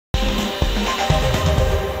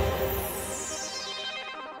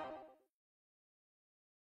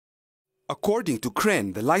According to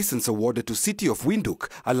CRAN, the license awarded to City of Windhoek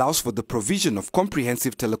allows for the provision of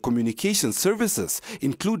comprehensive telecommunication services,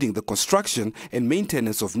 including the construction and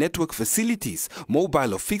maintenance of network facilities,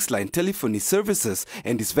 mobile or fixed-line telephony services,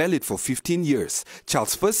 and is valid for 15 years.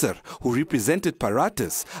 Charles Visser, who represented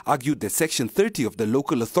Paratus, argued that Section 30 of the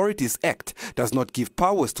Local Authorities Act does not give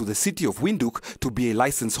powers to the City of Windhoek to be a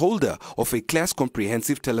license holder of a Class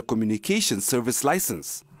Comprehensive Telecommunication Service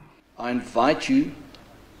license. I invite you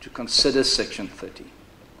to consider Section 30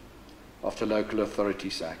 of the Local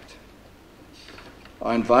Authorities Act.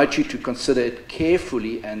 I invite you to consider it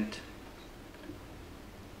carefully and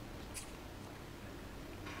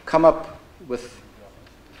come up with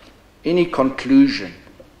any conclusion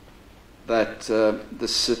that the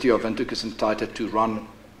City of Windhoek is entitled to run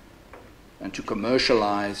and to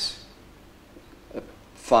commercialize a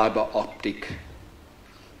fiber optic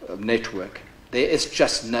network. There is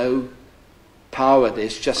just no power,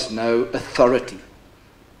 there's just no authority.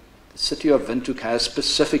 The City of Windhoek has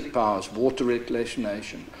specific powers: water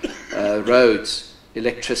reclamation, roads,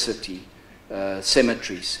 electricity,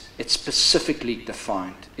 cemeteries. It's specifically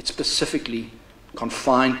defined. It's specifically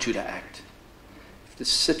confined to the Act. If the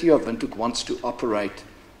City of Windhoek wants to operate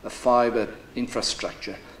a fiber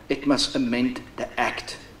infrastructure, it must amend the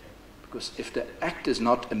Act. Because if the Act is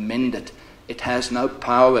not amended, it has no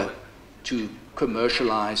power to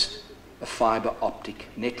commercialize a fiber optic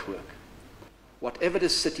network. Whatever the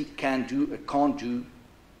city can do or can't do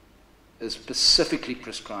is specifically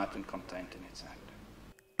prescribed and contained in its act.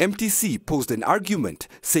 MTC posed an argument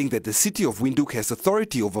saying that the City of Windhoek has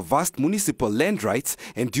authority over vast municipal land rights,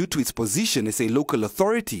 and due to its position as a local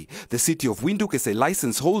authority, the City of Windhoek as a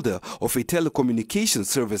license holder of a telecommunication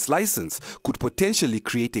service license could potentially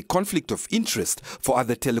create a conflict of interest for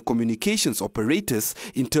other telecommunications operators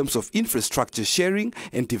in terms of infrastructure sharing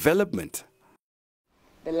and development.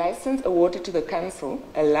 The license awarded to the council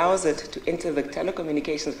allows it to enter the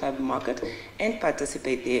telecommunications fiber market and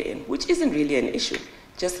participate therein, which isn't really an issue.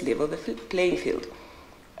 Just level the playing field.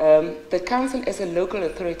 The council as a local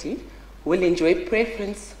authority will enjoy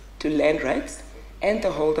preference to land rights and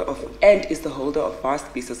is the holder of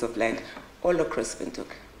vast pieces of land all across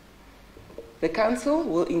Windhoek. The council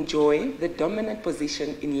will enjoy the dominant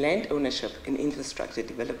position in land ownership and infrastructure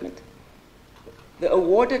development. The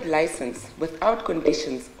awarded license, without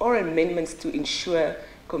conditions or amendments to ensure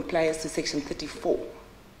compliance to Section 34,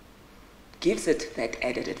 gives it that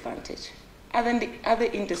added advantage. Other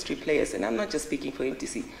industry players, and I'm not just speaking for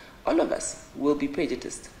MTC, all of us will be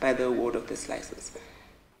prejudiced by the award of this license.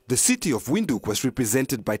 The City of Windhoek was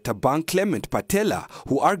represented by Tabang Clement Patela,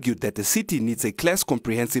 who argued that the city needs a Class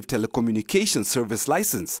Comprehensive Telecommunication Service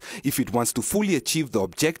license if it wants to fully achieve the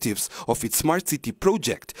objectives of its Smart City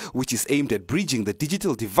project, which is aimed at bridging the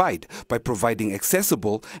digital divide by providing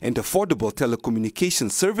accessible and affordable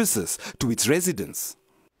telecommunication services to its residents.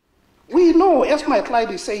 We know, as my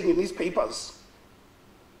client is saying in his papers,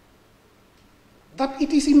 that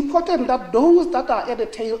it is important that those that are at the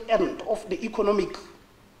tail end of the economic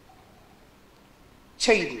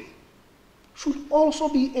chain should also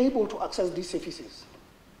be able to access these services.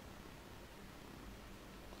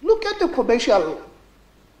 Look at the commercial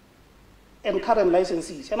and current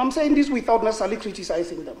licensees, and I'm saying this without necessarily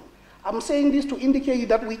criticizing them. I'm saying this to indicate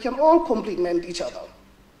that we can all complement each other.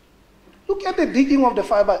 Look at the digging of the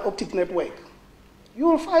fiber optic network. You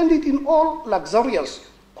will find it in all luxurious,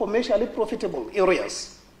 commercially profitable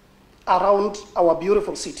areas around our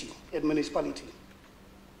beautiful city and municipality.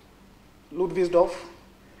 Ludwigsdorf,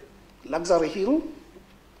 Luxury Hill,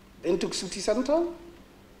 Windhoek City Center,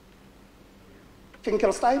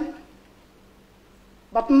 Finkelstein,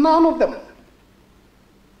 but none of them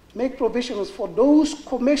make provisions for those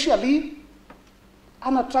commercially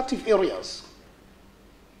unattractive areas.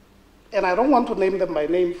 And I don't want to name them by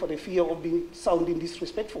name for the fear of sounding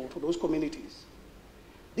disrespectful to those communities.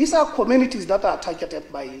 These are communities that are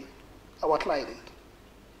targeted by our client.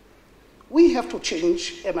 We have to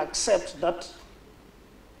change and accept that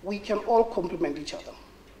we can all complement each other.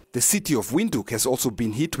 The City of Windhoek has also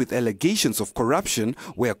been hit with allegations of corruption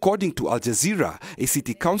where, according to Al Jazeera, a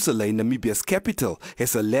city councillor in Namibia's capital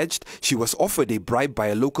has alleged she was offered a bribe by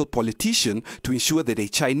a local politician to ensure that a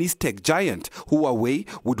Chinese tech giant, Huawei,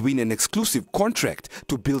 would win an exclusive contract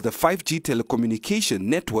to build a 5G telecommunication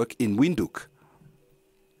network in Windhoek.